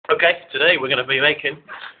Okay, today we're going to be making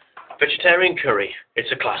vegetarian curry.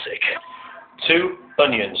 It's a classic. 2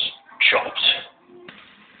 onions, chopped.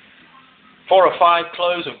 4 or 5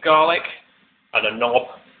 cloves of garlic and a knob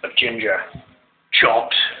of ginger,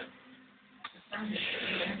 chopped.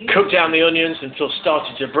 Cook down the onions until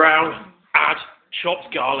starting to brown. Add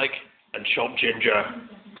chopped garlic and chopped ginger.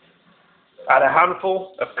 Add a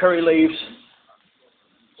handful of curry leaves.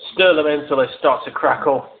 Stir them in until they start to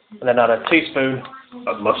crackle, and then add a teaspoon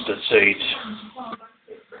of mustard seeds.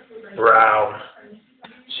 Brown.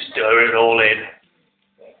 Stir it all in.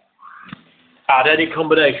 Add any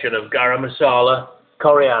combination of garam masala,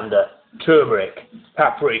 coriander, turmeric,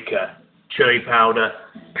 paprika, chili powder,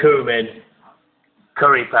 cumin,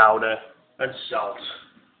 curry powder, and salt.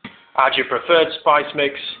 Add your preferred spice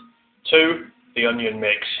mix to the onion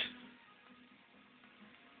mix.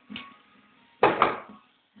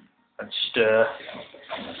 And stir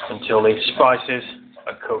until these spices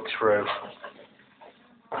are cooked through.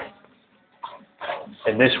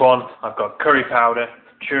 In this one, I've got curry powder,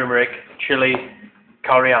 turmeric, chili,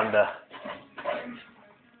 coriander,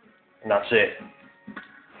 and that's it.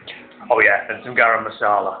 Oh yeah, and some garam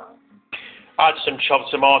masala. Add some chopped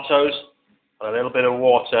tomatoes and a little bit of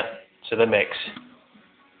water to the mix.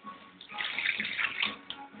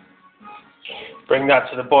 Bring that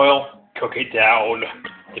to the boil, cook it down.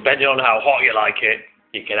 Depending on how hot you like it,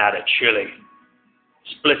 you can add a chili.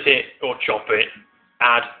 Split it or chop it.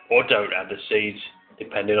 Add or don't add the seeds,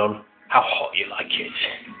 depending on how hot you like it.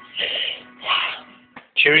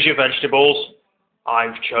 Choose your vegetables.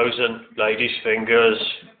 I've chosen lady's fingers,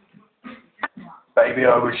 baby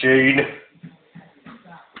aubergine,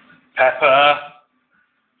 pepper,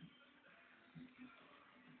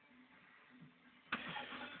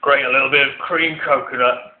 grate a little bit of cream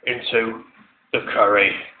coconut into the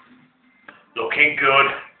curry. Looking good.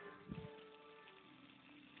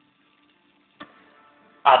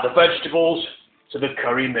 Add the vegetables to the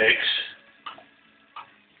curry mix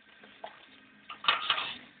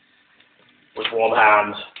with one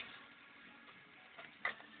hand.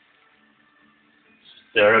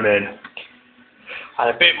 Stir them in.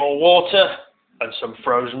 Add a bit more water and some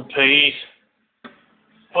frozen peas.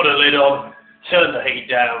 Put a lid on. Turn the heat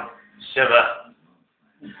down. Simmer.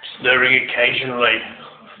 Stirring occasionally.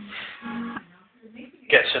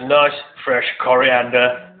 Get some nice fresh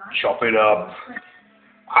coriander. Chop it up.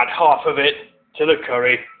 Add half of it to the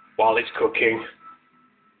curry while it's cooking.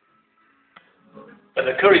 When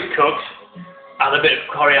the curry's cooked, add a bit of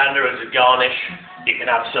coriander as a garnish. You can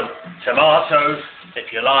add some tomatoes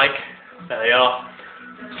if you like. There they are.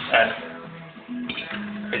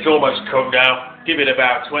 And it's almost cooked now. Give it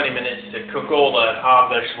about 20 minutes to cook all the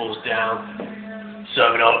hard vegetables down.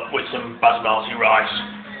 Serve it up with some basmati rice.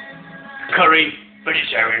 Curry,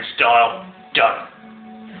 vegetarian style, done.